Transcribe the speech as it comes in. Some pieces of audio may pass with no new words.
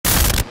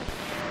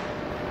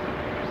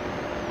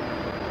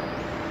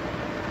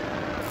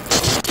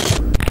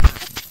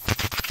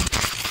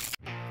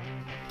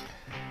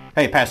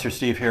Hey, Pastor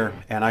Steve here,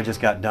 and I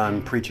just got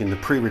done preaching the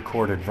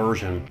pre-recorded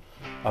version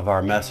of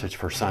our message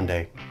for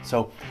Sunday.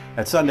 So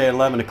at Sunday at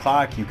 11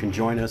 o'clock, you can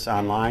join us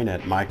online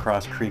at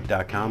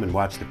mycrosscreek.com and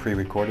watch the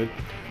pre-recorded,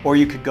 or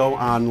you could go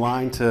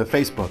online to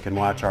Facebook and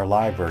watch our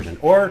live version,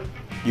 or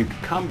you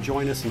could come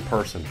join us in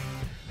person.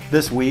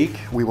 This week,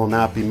 we will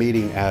not be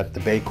meeting at the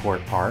Bay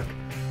Court Park.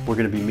 We're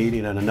going to be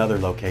meeting at another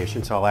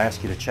location, so I'll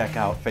ask you to check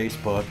out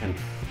Facebook, and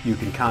you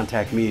can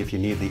contact me if you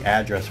need the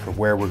address for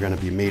where we're going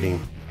to be meeting.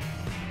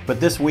 But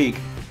this week,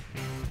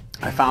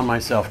 I found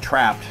myself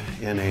trapped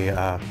in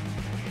a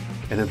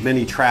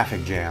mini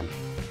traffic jam.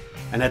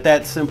 And at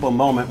that simple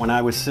moment when I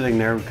was sitting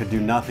there and could do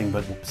nothing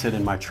but sit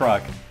in my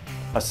truck,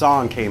 a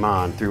song came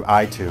on through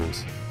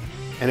iTunes.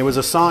 And it was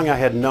a song I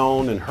had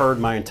known and heard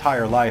my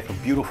entire life, a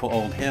beautiful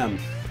old hymn.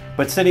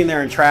 But sitting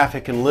there in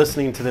traffic and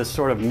listening to this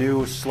sort of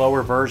new,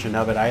 slower version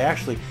of it, I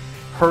actually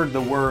heard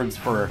the words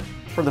for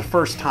the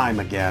first time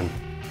again.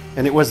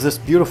 And it was this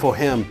beautiful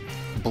hymn,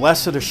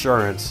 "Blessed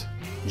Assurance,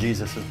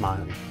 Jesus is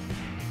mine."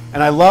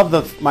 And I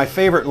love my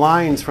favorite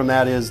lines from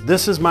that is,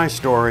 "This is my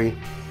story,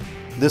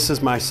 this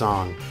is my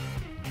song,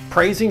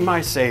 praising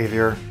my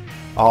Savior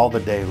all the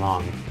day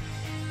long."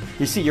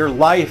 You see, your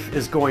life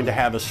is going to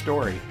have a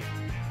story.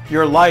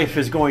 Your life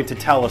is going to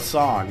tell a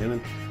song.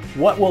 And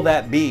what will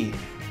that be?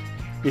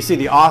 You see,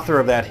 the author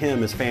of that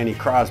hymn is Fanny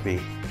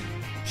Crosby.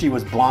 She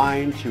was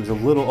blind, she was a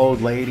little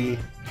old lady,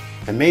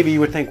 and maybe you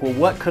would think, well,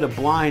 what could a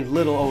blind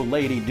little old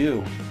lady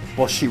do?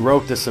 Well, she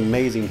wrote this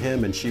amazing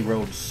hymn, and she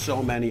wrote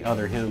so many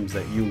other hymns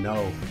that you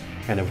know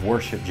and have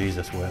worshiped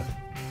Jesus with.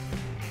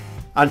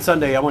 On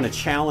Sunday, I want to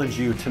challenge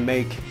you to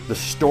make the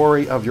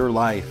story of your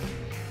life,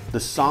 the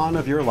song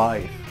of your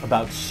life,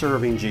 about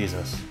serving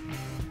Jesus.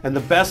 And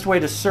the best way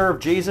to serve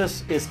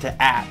Jesus is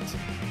to act,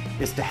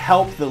 is to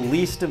help the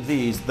least of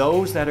these,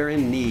 those that are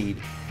in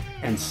need,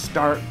 and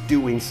start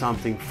doing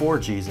something for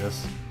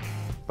Jesus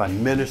by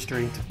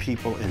ministering to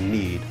people in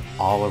need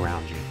all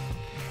around you.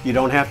 You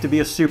don't have to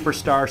be a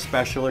superstar,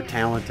 special, or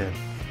talented.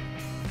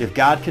 If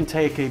God can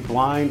take a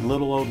blind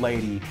little old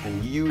lady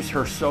and use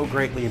her so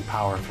greatly and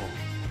powerful,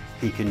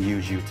 He can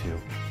use you too.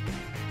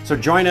 So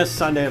join us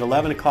Sunday at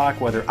 11 o'clock,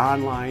 whether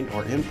online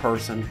or in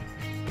person.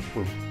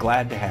 We're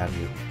glad to have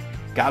you.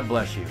 God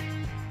bless you.